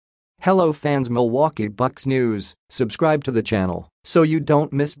Hello fans, Milwaukee Bucks news. Subscribe to the channel so you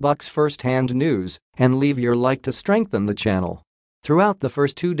don't miss Bucks first-hand news and leave your like to strengthen the channel. Throughout the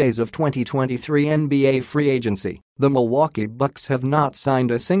first 2 days of 2023 NBA free agency, the Milwaukee Bucks have not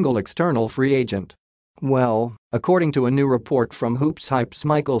signed a single external free agent. Well, according to a new report from Hoops Hype's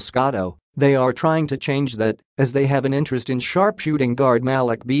Michael Scotto, they are trying to change that as they have an interest in sharpshooting guard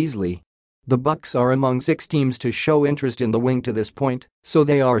Malik Beasley. The Bucks are among 6 teams to show interest in the wing to this point, so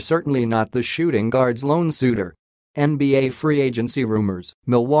they are certainly not the shooting guard's lone suitor. NBA free agency rumors: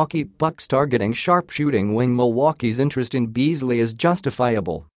 Milwaukee Bucks targeting sharpshooting wing. Milwaukee's interest in Beasley is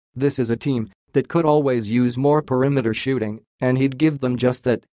justifiable. This is a team that could always use more perimeter shooting, and he'd give them just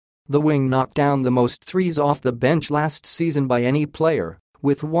that. The wing knocked down the most threes off the bench last season by any player,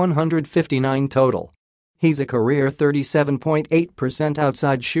 with 159 total. He's a career 37.8%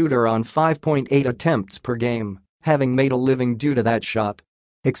 outside shooter on 5.8 attempts per game, having made a living due to that shot.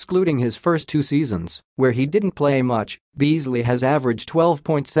 Excluding his first 2 seasons, where he didn't play much, Beasley has averaged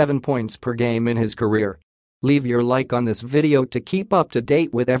 12.7 points per game in his career. Leave your like on this video to keep up to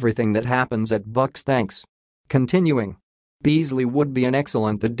date with everything that happens at Bucks. Thanks. Continuing. Beasley would be an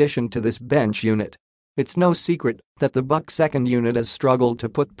excellent addition to this bench unit. It's no secret that the Bucks' second unit has struggled to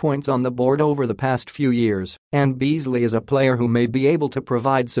put points on the board over the past few years, and Beasley is a player who may be able to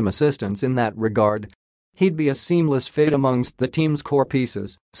provide some assistance in that regard. He'd be a seamless fit amongst the team's core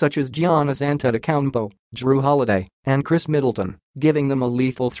pieces, such as Giannis Antetokounmpo, Jrue Holiday, and Chris Middleton, giving them a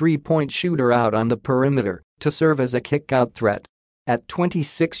lethal three-point shooter out on the perimeter to serve as a kick-out threat. At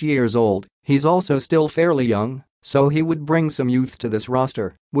 26 years old, he's also still fairly young, so he would bring some youth to this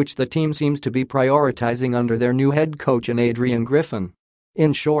roster, which the team seems to be prioritizing under their new head coach in Adrian Griffin.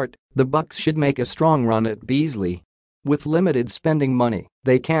 In short, the Bucks should make a strong run at Beasley. With limited spending money,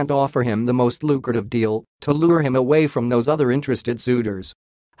 they can't offer him the most lucrative deal to lure him away from those other interested suitors.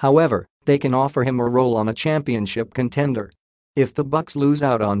 However, they can offer him a role on a championship contender. If the Bucks lose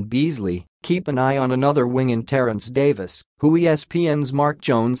out on Beasley, keep an eye on another wing in Terrence Davis, who ESPN's Mark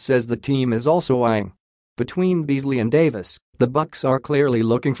Jones says the team is also eyeing. Between Beasley and Davis, the Bucks are clearly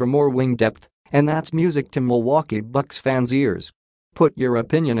looking for more wing depth, and that's music to Milwaukee Bucks fans' ears. Put your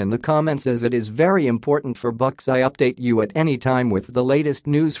opinion in the comments, as it is very important for Bucks. I update you at any time with the latest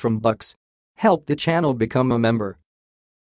news from Bucks. Help the channel become a member